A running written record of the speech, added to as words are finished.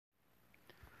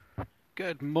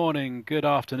Good morning, good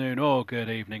afternoon, or good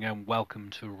evening, and welcome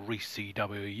to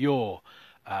ReCW, your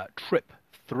trip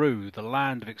through the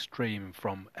land of extreme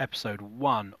from episode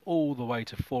 1 all the way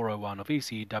to 401 of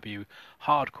ECW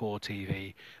Hardcore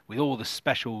TV, with all the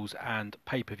specials and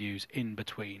pay-per-views in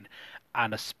between.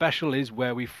 And a special is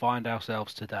where we find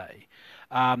ourselves today.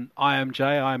 I am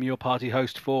Jay, I am your party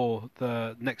host for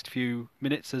the next few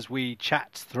minutes as we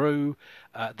chat through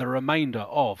the remainder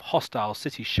of Hostile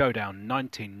City Showdown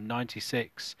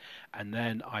 1996, and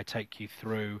then I take you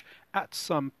through, at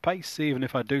some pace, even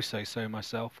if I do say so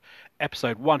myself,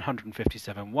 episode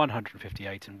 157,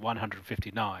 158, and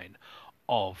 159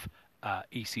 of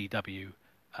ECW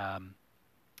Hardcore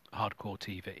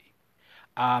TV.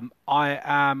 I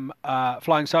am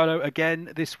flying solo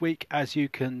again this week, as you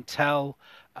can tell.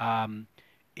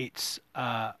 It's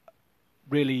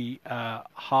really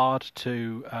hard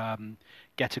to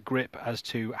get a grip as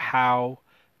to how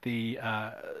the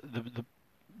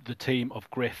team of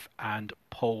Griff and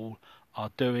Paul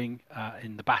are doing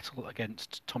in the battle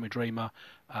against Tommy Dreamer.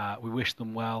 We wish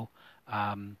them well.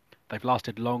 They've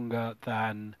lasted longer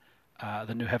than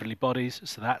the New Heavenly Bodies,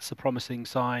 so that's a promising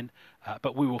sign.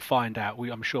 But we will find out.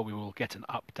 I'm sure we will get an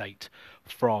update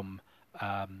from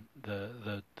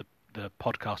the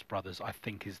Podcast Brothers, I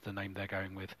think is the name they're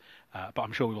going with. But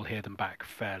I'm sure we will hear them back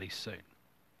fairly soon.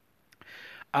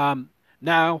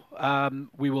 Now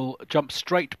we will jump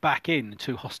straight back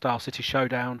into Hostile City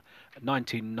Showdown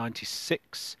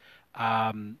 1996.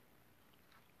 And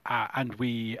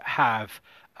we have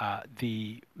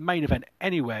the main event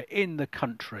anywhere in the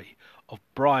country of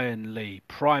Brian Lee,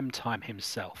 Primetime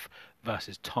himself,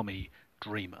 versus Tommy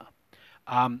Dreamer.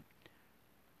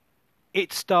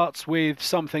 It starts with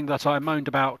something that I moaned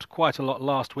about quite a lot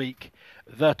last week,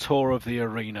 the Tour of the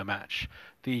Arena match.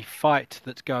 The fight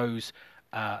that goes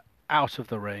out of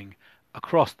the ring,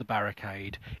 across the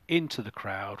barricade, into the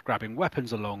crowd, grabbing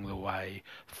weapons along the way,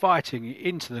 fighting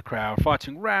into the crowd,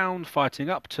 fighting round, fighting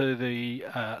up to the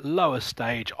lower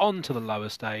stage, onto the lower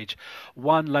stage.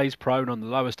 One lays prone on the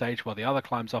lower stage while the other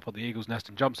climbs up on the eagle's nest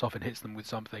and jumps off and hits them with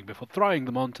something before throwing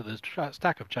them onto the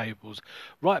stack of tables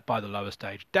right by the lower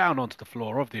stage, down onto the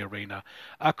floor of the arena,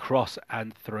 across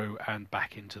and through and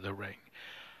back into the ring.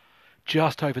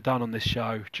 Just overdone on this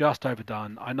show, just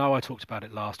overdone. I know I talked about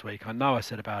it last week, I know I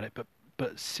said about it, but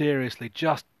seriously,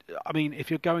 if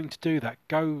you're going to do that,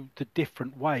 go the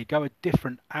different way, go a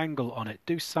different angle on it,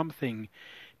 do something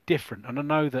different. And I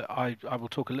know that I will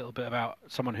talk a little bit about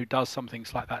someone who does something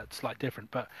like that, slightly different,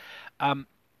 but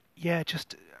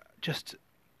just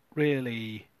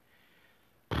really,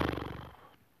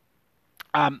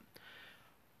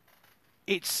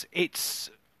 it's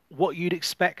what you'd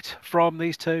expect from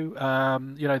these two.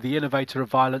 The innovator of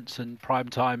violence and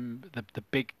Primetime, the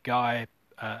big guy,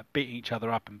 beating each other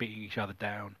up and beating each other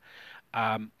down.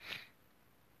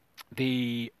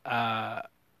 The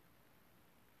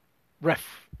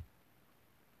ref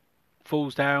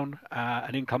falls down,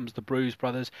 and in comes the Bruise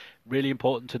Brothers. Really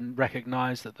important to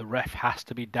recognise that the ref has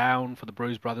to be down for the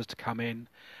Bruise Brothers to come in.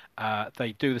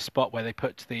 They do the spot where they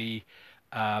put the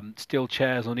steel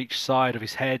chairs on each side of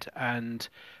his head and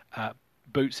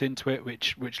boots into it,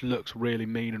 which looks really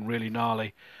mean and really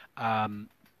gnarly.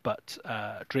 But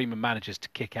Dreamer manages to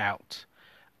kick out.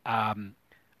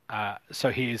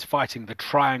 So he is fighting the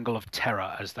Triangle of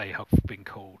Terror, as they have been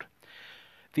called.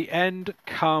 The end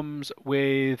comes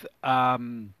with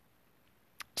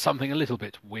something a little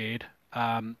bit weird.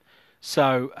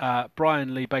 So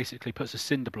Brian Lee basically puts a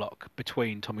cinder block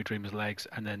between Tommy Dreamer's legs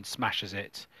and then smashes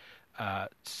it,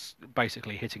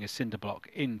 basically hitting a cinder block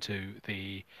into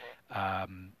the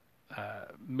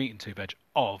meat and two veg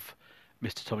of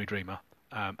Mr. Tommy Dreamer.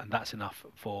 And that's enough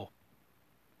for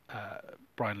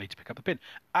Brian Lee to pick up the pin.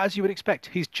 As you would expect,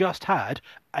 he's just had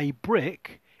a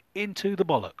brick into the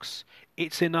bollocks.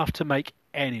 It's enough to make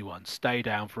anyone stay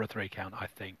down for a 3 count, I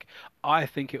think. I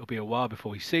think it'll be a while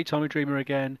before we see Tommy Dreamer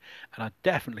again, and I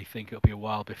definitely think it'll be a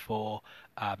while before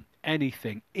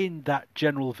anything in that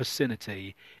general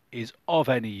vicinity is of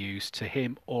any use to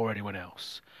him or anyone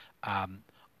else.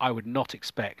 I would not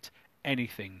expect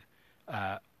anything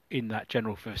in that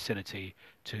general vicinity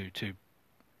to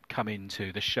come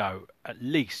into the show, at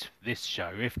least this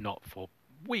show, if not for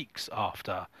weeks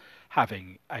after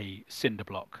having a cinder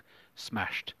block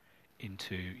smashed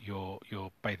into your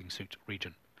bathing suit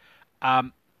region.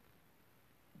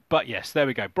 But yes, there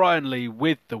we go. Brian Lee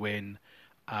with the win,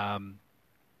 and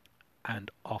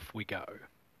off we go.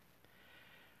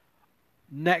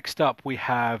 Next up we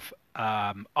have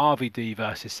RVD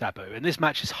versus Sabu, and this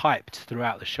match is hyped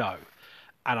throughout the show.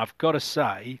 And I've got to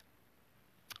say,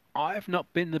 I've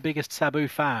not been the biggest Sabu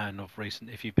fan of recent.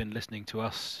 If you've been listening to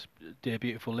us, dear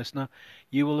beautiful listener,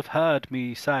 you will have heard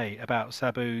me say about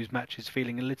Sabu's matches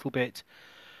feeling a little bit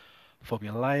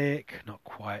formulaic, not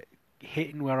quite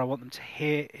hitting where I want them to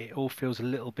hit. It all feels a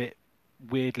little bit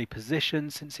weirdly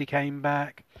positioned since he came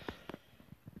back.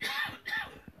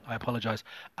 I apologise.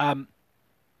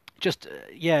 Just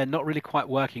yeah, not really quite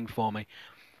working for me.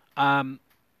 Um,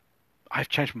 I've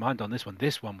changed my mind on this one.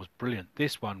 This one was brilliant.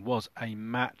 This one was a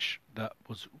match that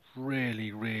was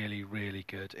really, really, really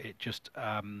good. It just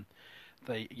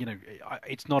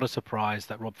it's not a surprise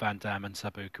that Rob Van Dam and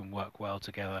Sabu can work well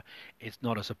together. It's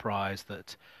not a surprise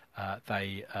that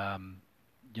they can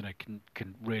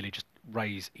really just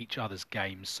raise each other's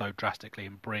games so drastically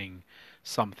and bring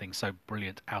something so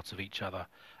brilliant out of each other.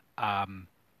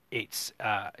 It's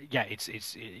a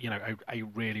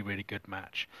really, really good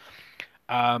match.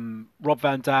 Rob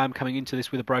Van Dam coming into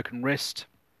this with a broken wrist.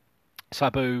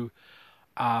 Sabu,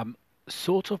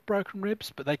 sort of broken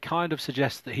ribs, but they kind of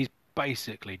suggest that he's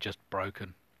basically just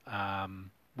broken,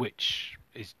 which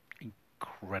is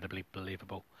incredibly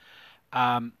believable.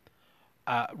 Rob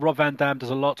Van Dam does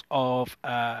a lot of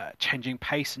changing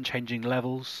pace and changing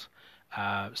levels.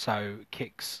 So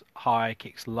kicks high,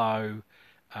 kicks low,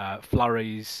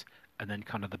 flurries, and then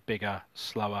kind of the bigger,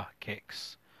 slower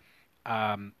kicks.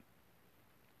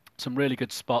 Some really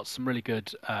good spots, some really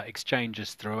good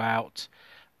exchanges throughout.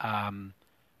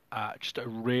 Just a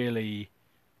really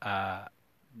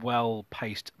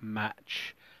well-paced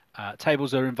match.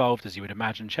 Tables are involved, as you would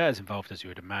imagine. Chairs involved, as you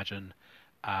would imagine.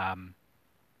 But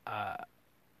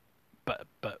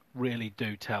really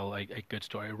do tell a good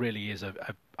story. It really is I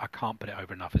can't put it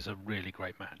over enough. It's a really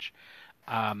great match.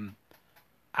 And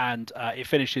it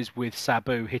finishes with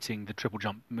Sabu hitting the triple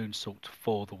jump moonsault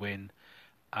for the win.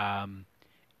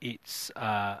 It's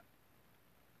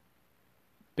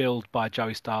billed by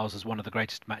Joey Styles as one of the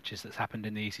greatest matches that's happened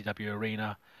in the ECW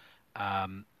arena.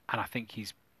 And I think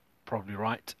he's probably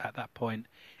right at that point.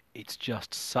 It's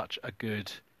just such a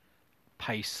good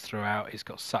pace throughout. It's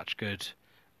got such good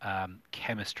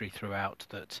chemistry throughout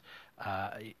that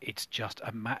it's just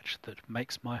a match that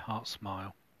makes my heart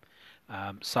smile.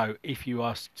 So if you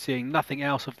are seeing nothing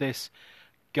else of this,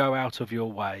 go out of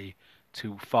your way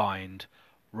to find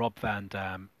Rob Van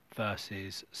Dam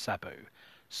versus Sabu.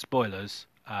 Spoilers,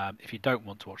 if you don't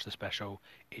want to watch the special,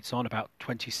 it's on about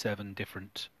 27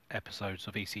 different episodes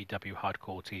of ECW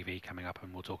Hardcore TV coming up,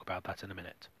 and we'll talk about that in a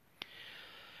minute.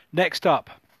 Next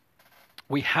up,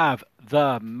 we have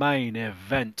the main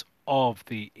event of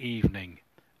the evening.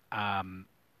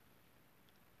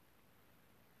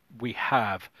 We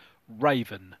have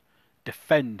Raven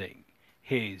defending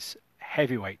his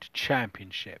heavyweight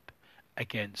championship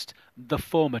against the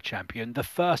former champion, the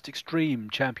first Extreme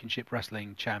Championship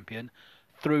Wrestling champion,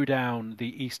 threw down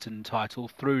the Eastern title,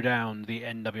 threw down the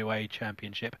NWA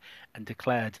Championship, and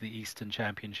declared the Eastern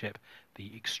Championship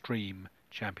the Extreme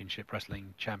Championship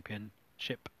Wrestling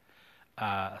Championship.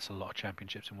 That's a lot of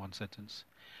championships in one sentence.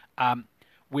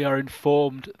 We are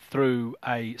informed through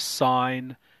a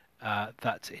sign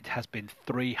that it has been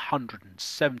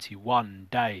 371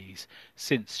 days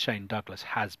since Shane Douglas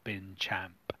has been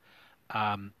champ,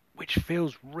 which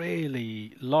feels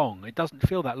really long. It doesn't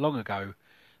feel that long ago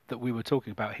that we were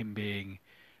talking about him being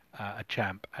a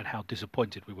champ and how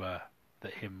disappointed we were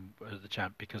that him was the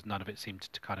champ, because none of it seemed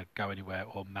to kind of go anywhere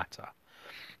or matter.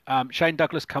 Shane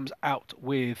Douglas comes out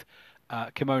with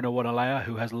Kimona Wanalea,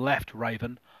 who has left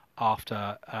Raven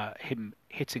after him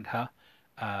hitting her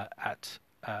at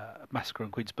Massacre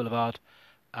on Queens Boulevard.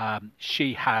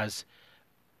 She has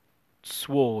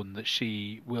sworn that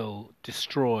she will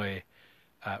destroy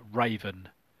Raven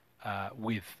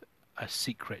with a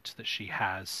secret that she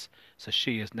has. So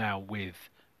she is now with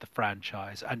the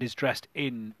franchise and is dressed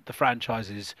in the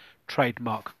franchise's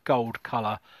trademark gold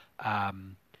colour.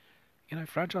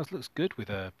 Franchise looks good with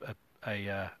a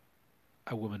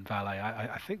woman valet.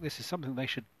 I think this is something they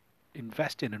should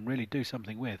invest in and really do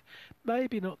something with.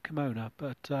 Maybe not Kimona,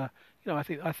 but I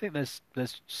think there's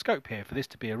scope here for this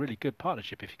to be a really good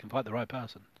partnership if you can find the right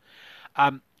person.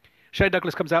 Shane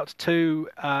Douglas comes out to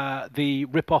the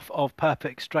rip-off of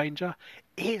Perfect Stranger.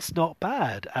 It's not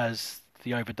bad as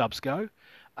the overdubs go.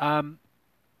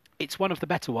 It's one of the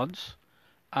better ones.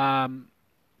 And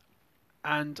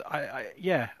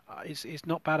it's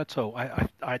not bad at all. I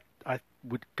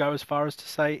would go as far as to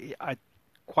say I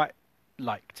quite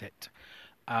liked it.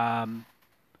 That's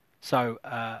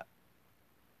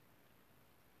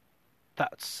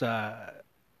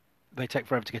they take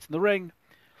forever to get in the ring,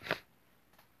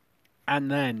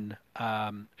 and then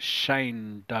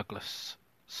Shane Douglas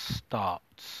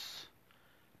starts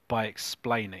by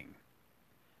explaining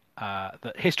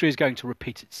that history is going to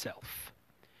repeat itself.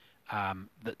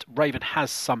 That Raven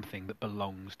has something that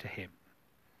belongs to him.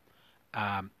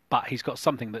 But he's got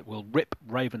something that will rip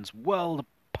Raven's world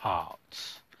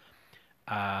apart.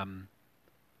 And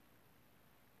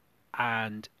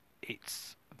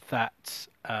it's that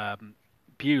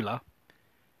Beulah,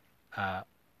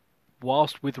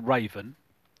 whilst with Raven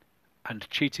and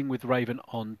cheating with Raven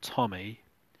on Tommy,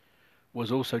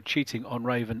 was also cheating on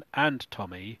Raven and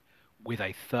Tommy with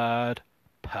a third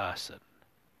person.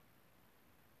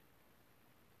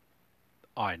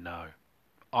 I know.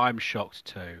 I'm shocked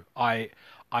too. I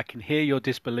can hear your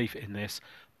disbelief in this,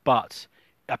 but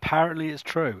apparently it's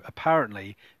true.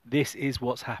 Apparently this is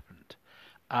what's happened.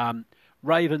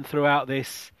 Raven throughout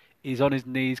this is on his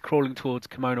knees crawling towards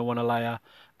Kimona Wanalea,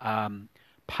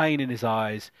 pain in his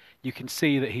eyes. You can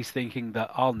see that he's thinking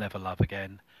that I'll never love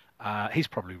again. He's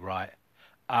probably right.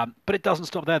 But it doesn't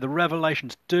stop there. The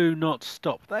revelations do not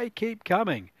stop. They keep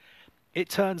coming. It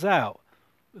turns out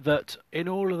that in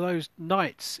all of those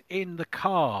nights in the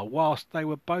car, whilst they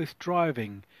were both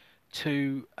driving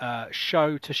to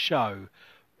show,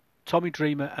 Tommy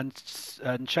Dreamer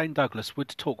and Shane Douglas would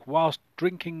talk whilst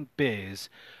drinking beers.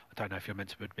 I don't know if you're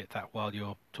meant to admit that while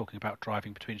you're talking about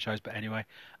driving between shows, but anyway,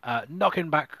 knocking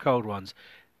back cold ones.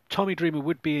 Tommy Dreamer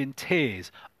would be in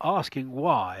tears, asking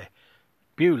why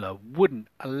Beulah wouldn't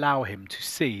allow him to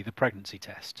see the pregnancy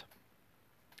test.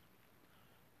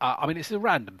 I mean, it's a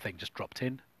random thing just dropped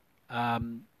in.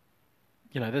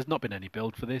 There's not been any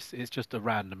build for this. It's just a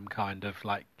random kind of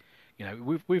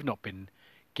we've not been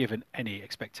given any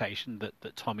expectation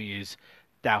that Tommy is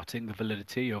doubting the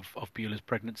validity of Beulah's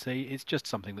pregnancy. It's just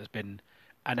something that's been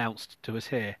announced to us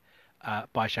here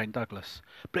by Shane Douglas.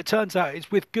 But it turns out it's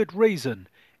with good reason,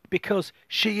 because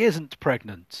she isn't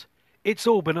pregnant. It's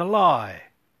all been a lie.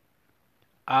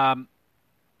 So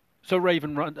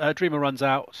Dreamer runs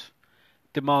out,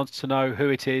 demands to know who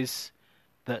it is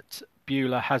that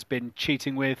Beulah has been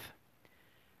cheating with,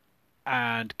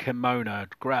 and Kimona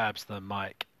grabs the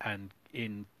mic and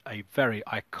in a very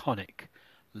iconic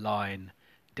line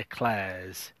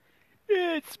declares,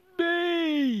 "It's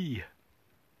me!"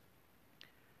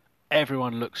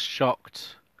 Everyone looks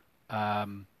shocked.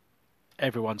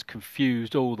 Everyone's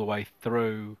confused all the way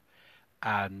through,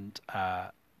 and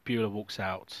Beulah walks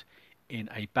out in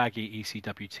a baggy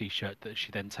ECW t-shirt that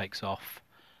she then takes off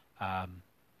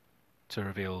to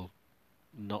reveal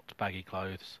not baggy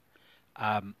clothes,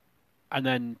 and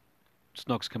then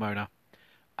snogs Kimona.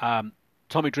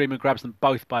 Tommy Dreamer grabs them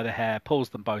both by the hair, pulls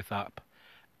them both up,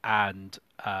 and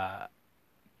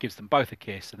gives them both a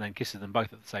kiss, and then kisses them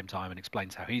both at the same time and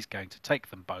explains how he's going to take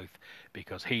them both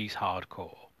because he's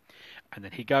hardcore. And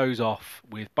then he goes off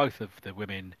with both of the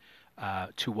women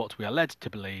to what we are led to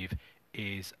believe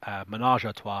is a menage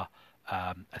a trois,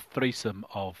 a threesome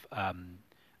of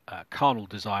carnal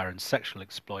desire and sexual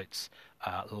exploits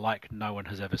like no one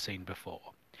has ever seen before.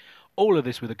 All of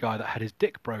this with a guy that had his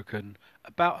dick broken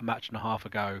about a match and a half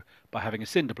ago by having a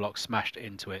cinder block smashed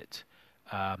into it,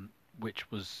 which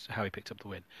was how he picked up the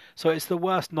win. So it's the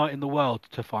worst night in the world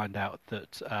to find out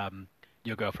that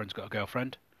your girlfriend's got a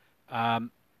girlfriend,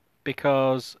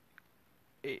 because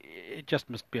it just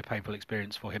must be a painful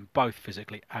experience for him, both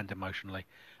physically and emotionally.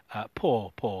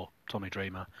 Poor Tommy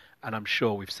Dreamer, and I'm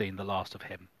sure we've seen the last of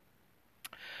him.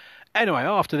 Anyway,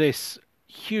 after this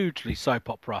hugely soap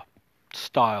opera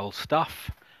style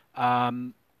stuff, I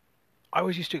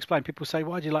always used to explain, people say,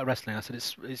 why do you like wrestling? I said,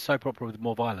 it's soap opera with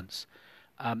more violence.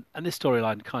 And this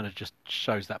storyline kind of just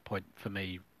shows that point for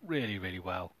me really, really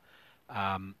well.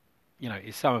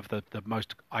 It's some of the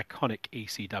most iconic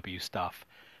ECW stuff.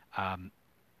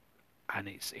 And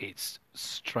it's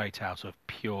straight out of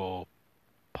pure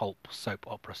pulp soap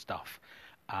opera stuff.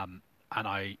 And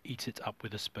I eat it up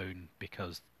with a spoon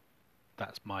because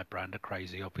that's my brand of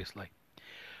crazy, obviously.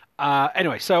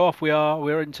 Anyway, so off we are.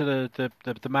 We're into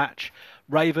the match.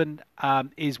 Raven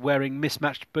is wearing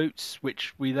mismatched boots,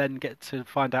 which we then get to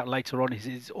find out later on is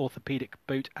his orthopedic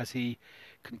boot as he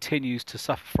continues to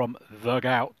suffer from the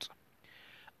gout.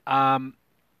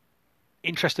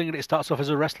 Interestingly, it starts off as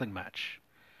a wrestling match.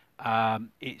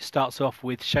 It starts off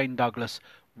with Shane Douglas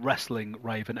wrestling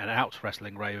Raven and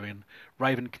out-wrestling Raven.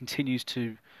 Raven continues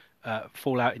to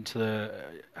fall out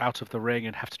of the ring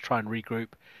and have to try and regroup.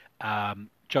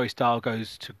 Joey Styles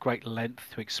goes to great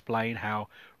length to explain how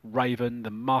Raven, the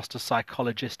master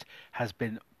psychologist, has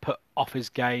been put off his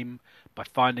game by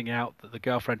finding out that the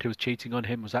girlfriend who was cheating on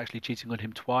him was actually cheating on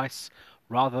him twice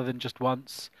rather than just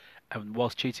once, and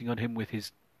was cheating on him with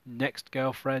his next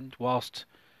girlfriend whilst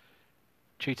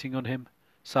cheating on him.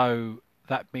 So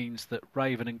that means that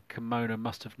Raven and Kimona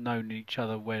must have known each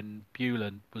other when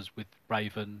Beulah was with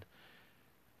Raven,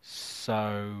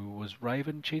 So was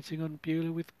Raven cheating on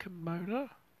Beulah with Kimona?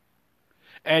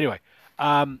 Anyway,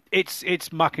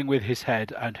 it's mucking with his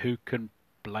head, and who can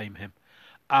blame him?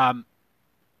 Um,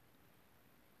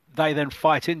 they then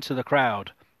fight into the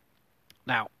crowd.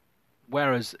 Now,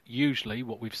 whereas usually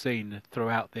what we've seen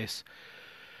throughout this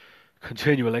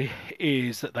continually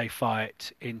is that they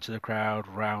fight into the crowd,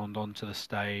 round onto the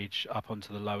stage, up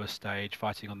onto the lower stage,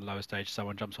 fighting on the lower stage.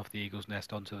 Someone jumps off the eagle's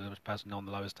nest onto the person on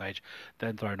the lower stage,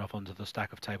 then thrown off onto the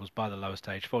stack of tables by the lower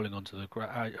stage, falling onto the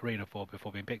arena floor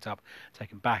before being picked up,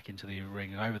 taken back into the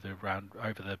ring, over the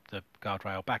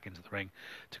guardrail, back into the ring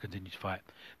to continue to fight.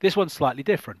 This one's slightly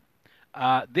different.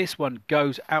 This one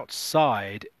goes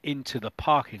outside into the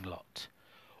parking lot,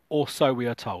 or so we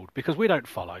are told, because we don't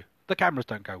follow. The cameras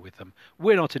don't go with them.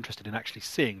 We're not interested in actually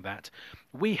seeing that.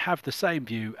 We have the same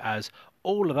view as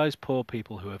all of those poor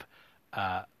people who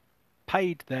have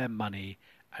paid their money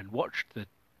and watched went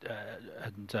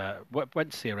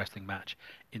to see a wrestling match,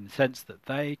 in the sense that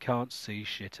they can't see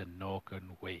shit, and nor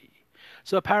can we.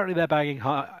 So apparently they're banging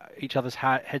each other's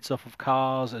heads off of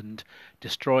cars and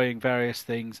destroying various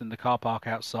things in the car park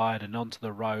outside and onto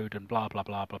the road and blah, blah,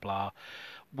 blah, blah, blah.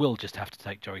 We'll just have to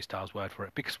take Joey Styles' word for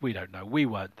it, because we don't know. We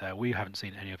weren't there. We haven't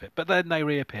seen any of it. But then they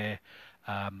reappear.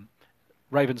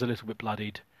 Raven's a little bit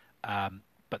bloodied,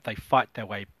 but they fight their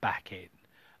way back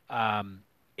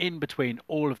in between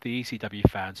all of the ECW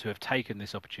fans who have taken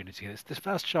this opportunity. It's the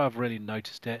first show I've really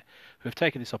noticed it, who have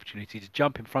taken this opportunity to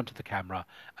jump in front of the camera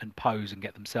and pose and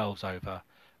get themselves over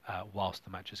whilst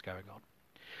the match is going on.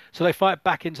 So they fight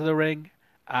back into the ring,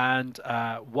 and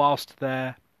whilst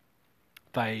there,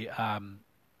 they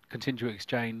continue to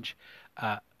exchange.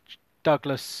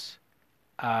 Douglas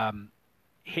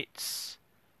hits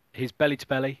his belly to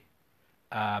belly,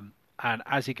 and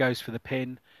as he goes for the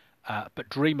pin, but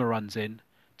Dreamer runs in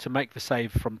to make the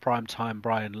save from primetime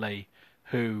Brian Lee,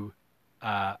 who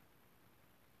had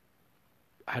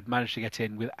managed to get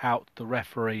in without the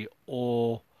referee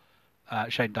or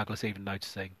Shane Douglas even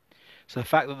noticing. So the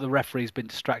fact that the referee's been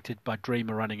distracted by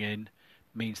Dreamer running in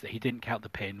means that he didn't count the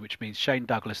pin, which means Shane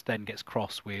Douglas then gets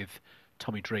cross with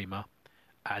Tommy Dreamer,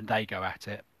 and they go at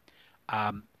it.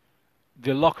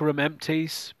 The locker room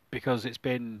empties, because it's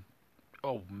been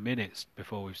minutes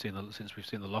since we've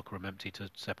seen the locker room empty to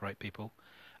separate people.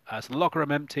 So the locker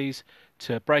room empties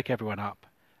to break everyone up,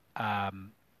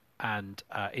 and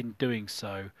in doing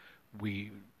so,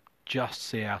 we just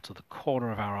see out of the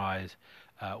corner of our eyes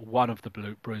one of the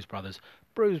Bruise Brothers,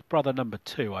 Bruise Brother number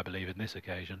 2, I believe, in this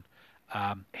occasion.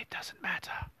 It doesn't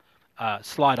matter.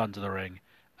 Slide under the ring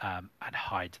and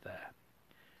hide there.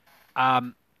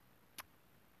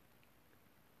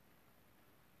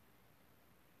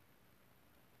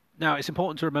 Now, it's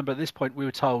important to remember at this point we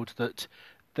were told that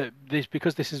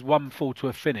because this is one fall to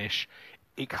a finish,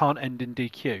 it can't end in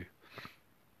DQ.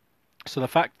 So the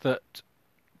fact that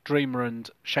Dreamer and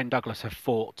Shane Douglas have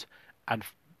fought and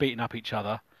beaten up each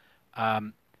other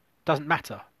doesn't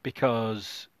matter,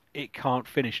 because it can't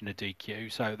finish in a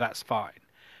DQ, so that's fine.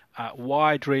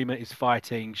 Why Dreamer is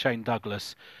fighting Shane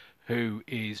Douglas, who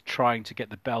is trying to get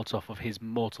the belt off of his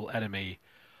mortal enemy,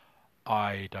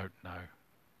 I don't know.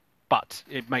 But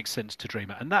it makes sense to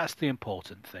Dreamer, and that's the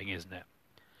important thing, isn't it?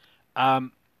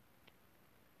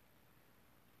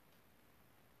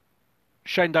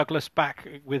 Shane Douglas back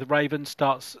with Raven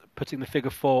starts putting the figure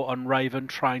 4 on Raven,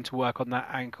 trying to work on that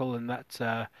ankle and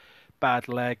that bad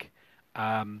leg.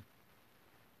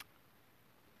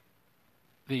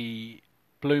 The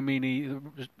Blue Meanie,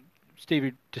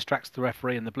 Stevie distracts the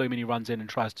referee, and the Blue Meanie runs in and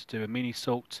tries to do a mini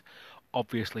salt.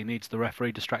 Obviously needs the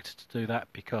referee distracted to do that,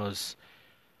 because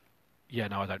I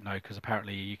don't know, because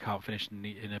apparently you can't finish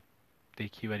in a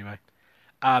DQ anyway.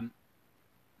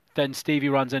 Then Stevie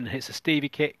runs in and hits a Stevie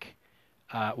kick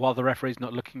while the referee's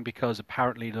not looking, because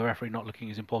apparently the referee not looking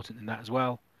is important in that as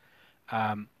well.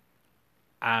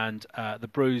 And the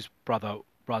Bruise Brother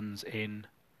runs in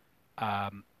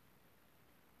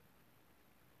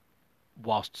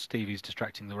whilst Stevie's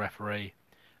distracting the referee.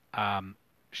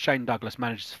 Shane Douglas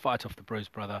manages to fight off the Bruise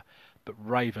Brother, but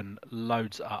Raven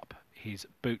loads up his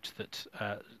boot that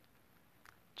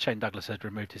Shane Douglas had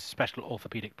removed, his special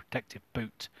orthopedic protective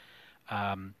boot,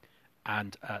 and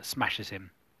smashes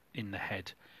him in the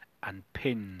head and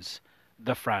pins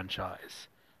the franchise,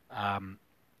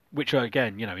 which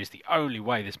again, is the only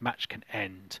way this match can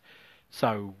end.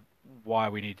 So why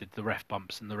we needed the ref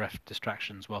bumps and the ref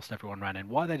distractions whilst everyone ran in,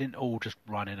 why they didn't all just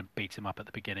run in and beat him up at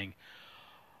the beginning,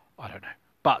 I don't know.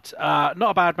 But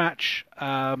not a bad match.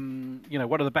 One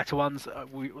of the better ones.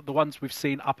 The ones we've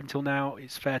seen up until now,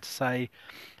 it's fair to say,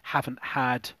 haven't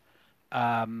had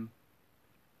a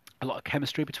lot of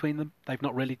chemistry between them. They've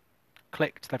not really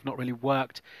clicked, they've not really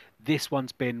worked. This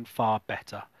one's been far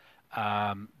better.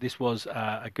 This was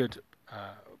a good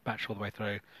match all the way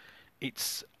through.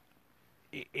 It's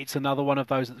another one of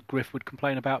those that Griff would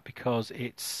complain about because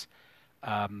it's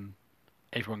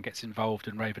everyone gets involved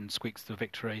and Raven squeaks the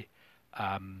victory.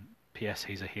 P.S.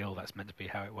 He's a heel. That's meant to be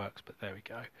how it works, but there we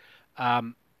go.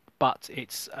 But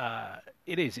it's an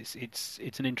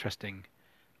interesting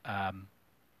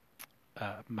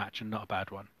match and not a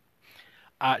bad one.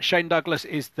 Shane Douglas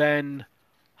is then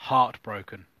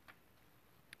heartbroken.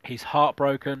 He's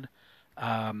heartbroken.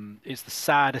 It's the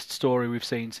saddest story we've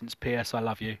seen since P.S. I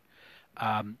Love You,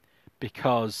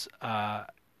 because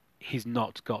he's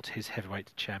not got his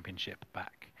heavyweight championship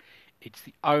back. It's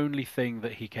the only thing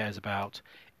that he cares about.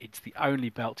 It's the only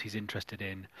belt he's interested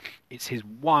in. It's his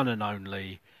one and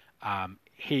only.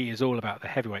 He is all about the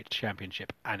heavyweight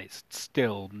championship, and it's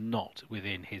still not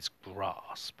within his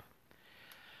grasp.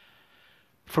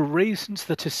 For reasons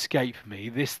that escape me,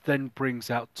 this then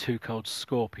brings out Too Cold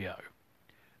Scorpio,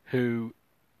 who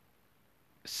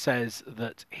says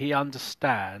that he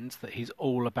understands that he's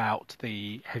all about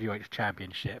the heavyweight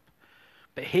championship,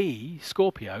 but he,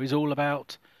 Scorpio, is all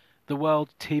about the World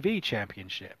TV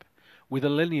Championship, with a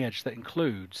lineage that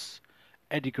includes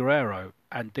Eddie Guerrero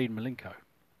and Dean Malenko.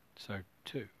 So,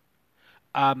 two.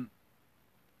 And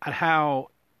how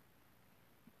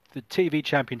the TV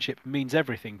Championship means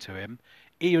everything to him,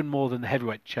 even more than the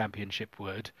Heavyweight Championship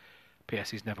would. P.S.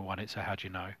 He's never won it, so how do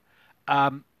you know?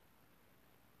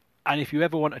 And if you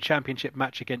ever want a championship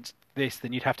match against this,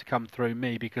 then you'd have to come through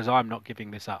me, because I'm not giving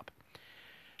this up.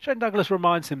 Shane Douglas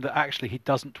reminds him that actually he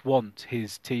doesn't want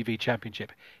his TV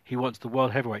Championship. He wants the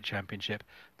World Heavyweight Championship.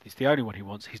 It's the only one he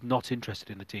wants. He's not interested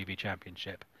in the TV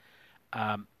Championship.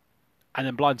 And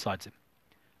then blindsides him.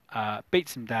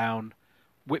 Beats him down.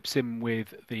 Whips him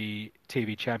with the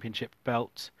TV Championship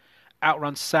belt.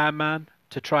 Outruns Sandman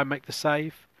to try and make the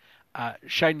save.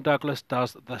 Shane Douglas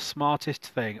does the smartest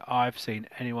thing I've seen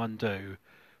anyone do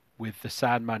with the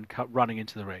Sandman running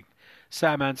into the ring.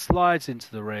 Sandman slides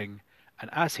into the ring, and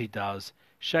as he does,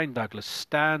 Shane Douglas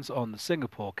stands on the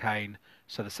Singapore cane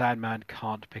so the Sandman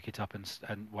can't pick it up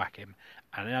and whack him,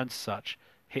 and as such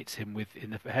hits him in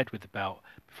the head with the belt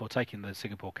before taking the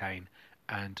Singapore cane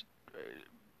and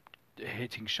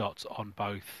hitting shots on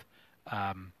both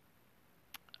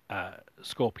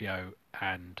Scorpio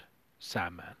and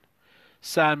Sandman.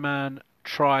 Sandman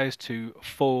tries to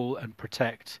fall and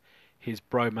protect his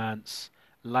bromance,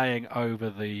 laying over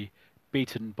the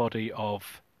beaten body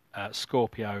of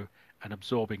Scorpio and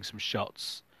absorbing some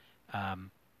shots,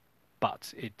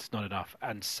 but it's not enough.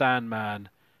 And Sandman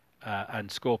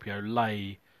and Scorpio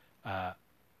lay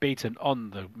beaten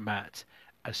on the mat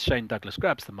as Shane Douglas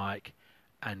grabs the mic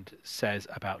and says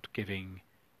about giving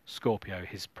Scorpio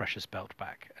his precious belt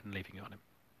back and leaving it on him.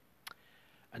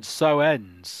 And so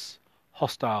ends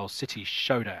Hostile City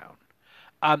Showdown.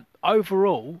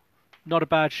 Overall, not a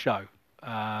bad show.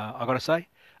 I got to say,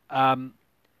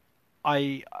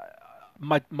 my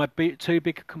two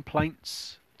big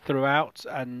complaints throughout,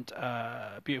 and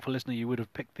beautiful listener, you would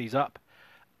have picked these up.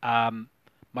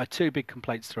 My two big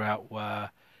complaints throughout were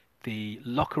the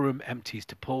locker room empties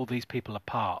to pull these people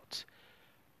apart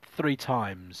 3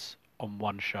 times on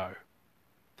one show.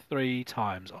 3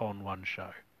 times on one show.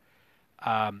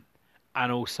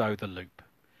 And also the loop.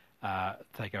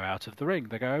 They go out of the ring,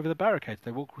 they go over the barricades,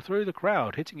 they walk through the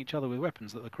crowd, hitting each other with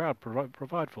weapons that the crowd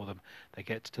provide for them. They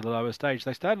get to the lower stage,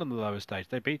 they stand on the lower stage,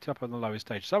 they beat up on the lower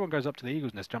stage. Someone goes up to the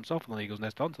Eagle's Nest, jumps off on the Eagle's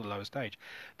Nest onto the lower stage.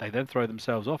 They then throw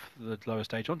themselves off the lower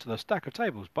stage onto the stack of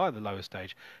tables by the lower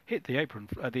stage, hit the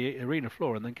arena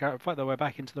floor, and then fight their way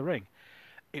back into the ring.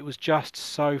 It was just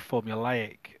so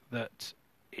formulaic that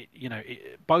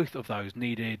both of those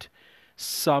needed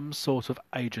some sort of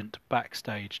agent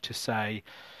backstage to say,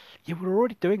 yeah, we're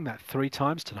already doing that 3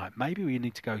 times tonight. Maybe we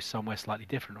need to go somewhere slightly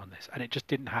different on this. And it just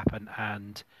didn't happen.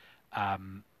 And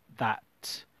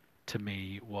that, to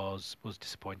me, was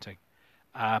disappointing.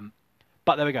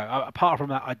 But there we go. Apart from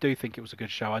that, I do think it was a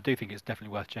good show. I do think it's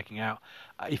definitely worth checking out.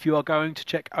 If you are going to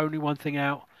check only one thing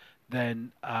out,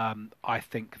 then I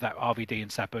think that RVD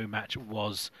and Sabu match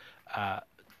was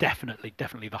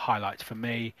definitely the highlight for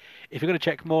me. If you're going to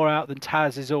check more out, then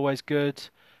Taz is always good.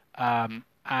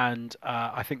 And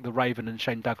I think the Raven and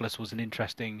Shane Douglas was an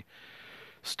interesting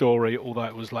story, although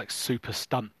it was like super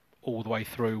stunt all the way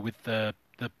through with the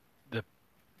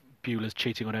Bueller's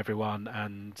cheating on everyone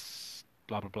and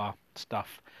blah blah blah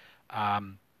stuff.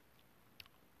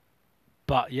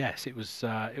 But yes, it was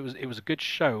a good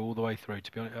show all the way through.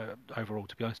 To be overall,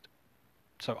 to be honest,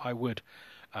 so I would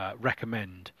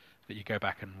recommend that you go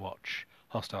back and watch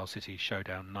Hostile City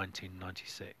Showdown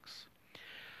 1996.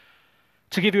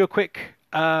 To give you a quick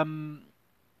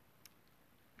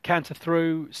canter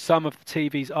through some of the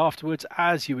TVs afterwards,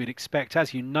 as you would expect,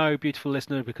 as you know, beautiful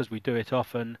listener, because we do it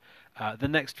often, the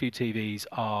next few TVs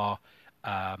are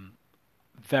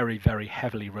very, very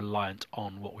heavily reliant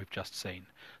on what we've just seen.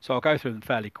 So I'll go through them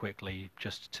fairly quickly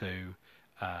just to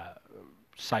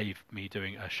save me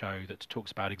doing a show that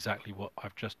talks about exactly what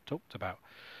I've just talked about.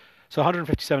 So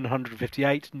 157 and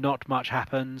 158, not much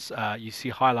happens. You see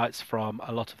highlights from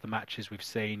a lot of the matches we've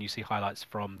seen. You see highlights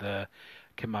from the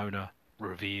kimono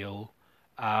reveal.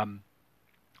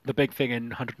 The big thing in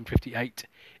 158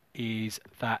 is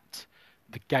that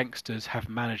the gangsters have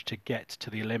managed to get to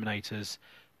the Eliminators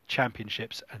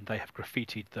championships and they have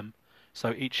graffitied them.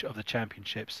 So each of the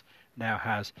championships now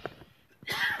has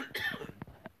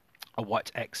a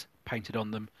white X painted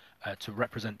on them to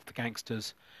represent the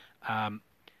gangsters.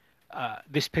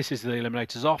 This pisses the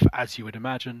Eliminators off, as you would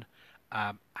imagine,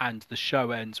 and the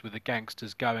show ends with the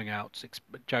gangsters going out,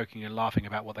 joking and laughing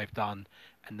about what they've done,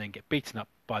 and then get beaten up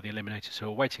by the Eliminators who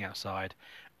are waiting outside,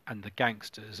 and the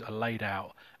gangsters are laid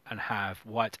out and have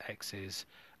white X's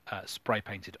spray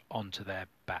painted onto their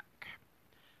back.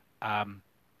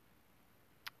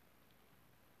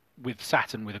 With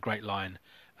Saturn with a great line,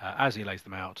 as he lays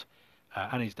them out,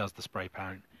 and he does the spray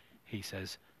paint, he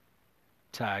says,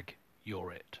 "Tag,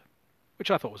 you're it,"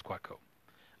 which I thought was quite cool.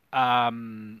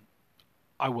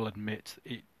 I will admit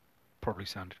it probably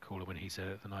sounded cooler when he said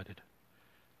it than I did.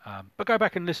 But go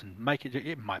back and listen.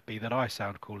 It might be that I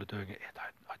sound cooler doing it.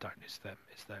 I don't. It's them.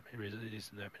 It's them. It is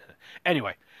them.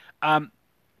 Anyway,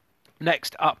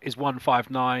 next up is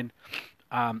 159.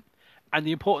 And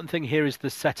the important thing here is the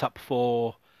setup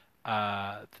for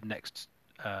the next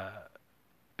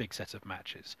big set of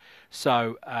matches.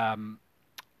 So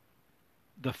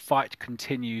the fight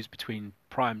continues between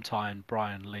Primetime,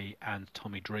 Brian Lee, and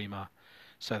Tommy Dreamer.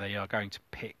 So they are going to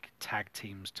pick tag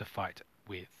teams to fight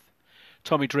with.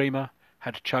 Tommy Dreamer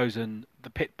had chosen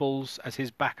the Pitbulls as his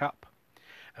backup.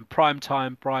 And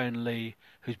Primetime, Brian Lee,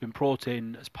 who's been brought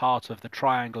in as part of the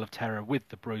Triangle of Terror with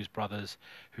the Bruise Brothers,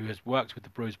 who has worked with the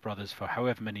Bruise Brothers for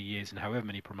however many years and however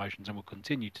many promotions and will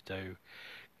continue to do,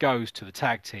 goes to the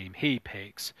tag team he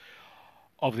picks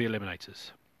of the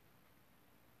Eliminators.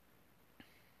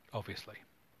 Obviously.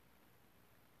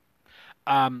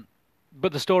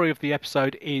 But the story of the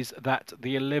episode is that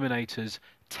the Eliminators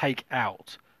take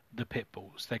out the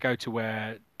Pitbulls. They go to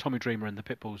where Tommy Dreamer and the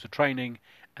Pitbulls are training,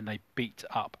 and they beat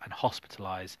up and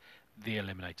hospitalise the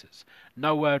Eliminators.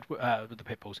 No word with the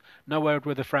Pitbulls. No word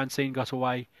whether Francine got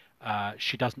away.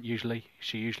 She doesn't usually.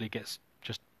 She usually gets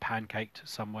just pancaked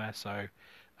somewhere. So,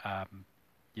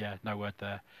 yeah, no word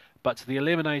there. But the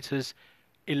Eliminators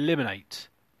eliminate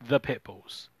the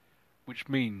Pitbulls, which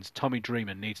means Tommy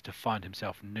Dreamer needs to find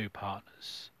himself new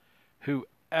partners.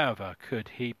 Whoever could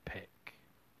he pick?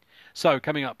 So,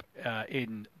 coming up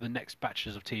in the next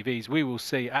batches of TVs, we will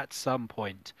see at some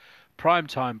point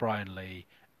Primetime Brian Lee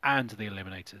and the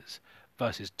Eliminators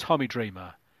versus Tommy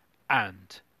Dreamer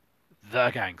and the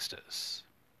Gangsters.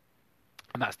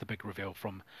 And that's the big reveal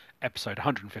from episode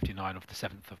 159 of the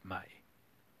 7th of May.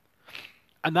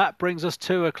 And that brings us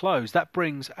to a close. That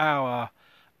brings our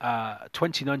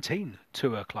 2019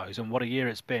 to a close, and what a year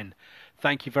it's been.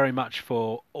 Thank you very much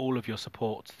for all of your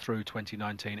support through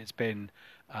 2019. It's been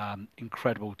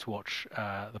incredible to watch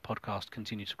the podcast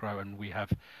continue to grow, and we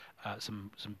have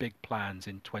some big plans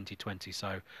in 2020,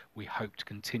 so we hope to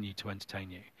continue to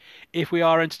entertain you. If we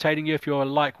are entertaining you, if you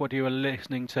like what you are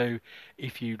listening to,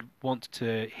 if you want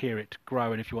to hear it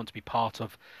grow, and if you want to be part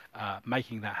of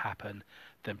making that happen,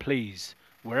 then please,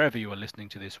 wherever you are listening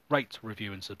to this, rate,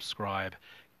 review and subscribe.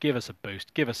 Give us a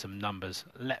boost, give us some numbers,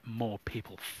 let more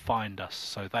people find us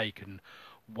so they can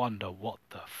wonder what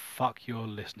the fuck you're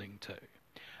listening to.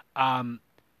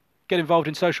 Get involved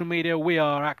in social media. We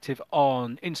are active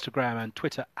on Instagram and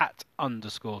Twitter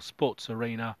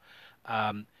 @_sportsarena.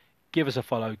 Give us a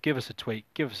follow, give us a tweet,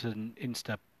 give us an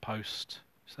Insta post.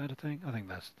 Is that a thing? I think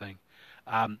that's the thing.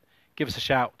 Give us a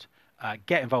shout.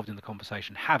 Get involved in the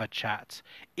conversation. Have a chat.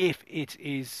 If it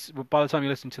is, by the time you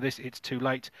listen to this, it's too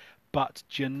late. But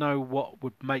do you know what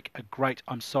would make a great,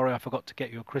 I'm sorry I forgot to get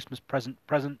you a Christmas present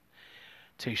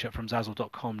t-shirt from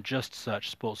Zazzle.com. Just search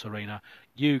Sports Arena.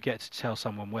 You get to tell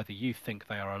someone whether you think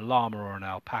they are a llama or an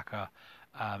alpaca,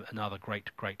 and other great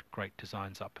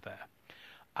designs up there.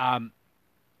 And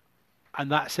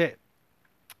that's it.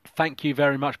 Thank you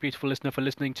very much, beautiful listener, for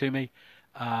listening to me.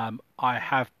 I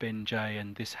have been Jay,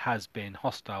 and this has been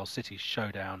Hostile City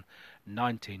Showdown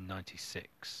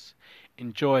 1996.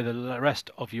 Enjoy the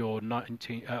rest of your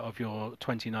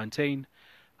 2019,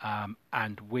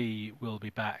 and we will be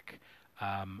back,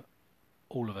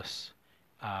 all of us,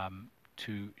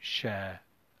 to share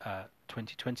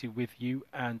 2020 with you,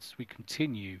 and we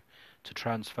continue to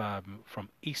transfer from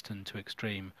Eastern to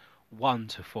Extreme 1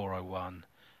 to 401.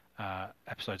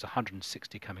 Episodes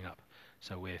 160 coming up,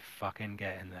 so we're fucking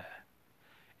getting there.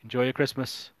 Enjoy your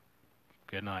Christmas.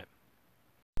 Good night.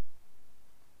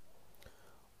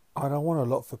 I don't want a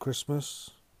lot for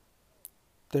Christmas.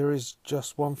 There is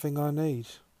just one thing I need.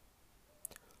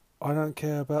 I don't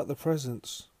care about the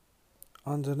presents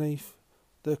underneath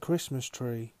the Christmas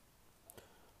tree.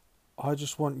 I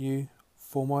just want you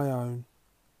for my own,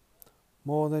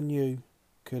 more than you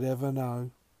could ever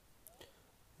know.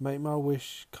 Make my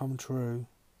wish come true.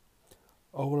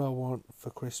 All I want for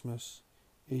Christmas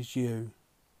is you.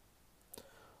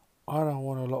 I don't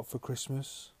want a lot for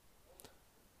Christmas.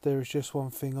 There is just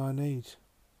one thing I need.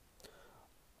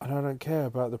 And I don't care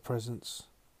about the presents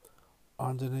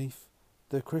underneath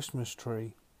the Christmas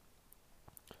tree.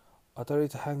 I don't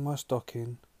need to hang my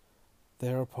stocking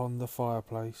there upon the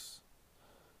fireplace.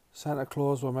 Santa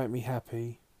Claus will make me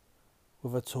happy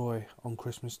with a toy on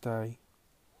Christmas Day.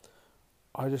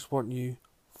 I just want you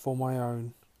for my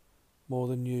own, more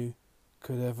than you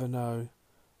could ever know.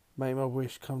 Make my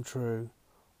wish come true.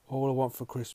 All I want for Christmas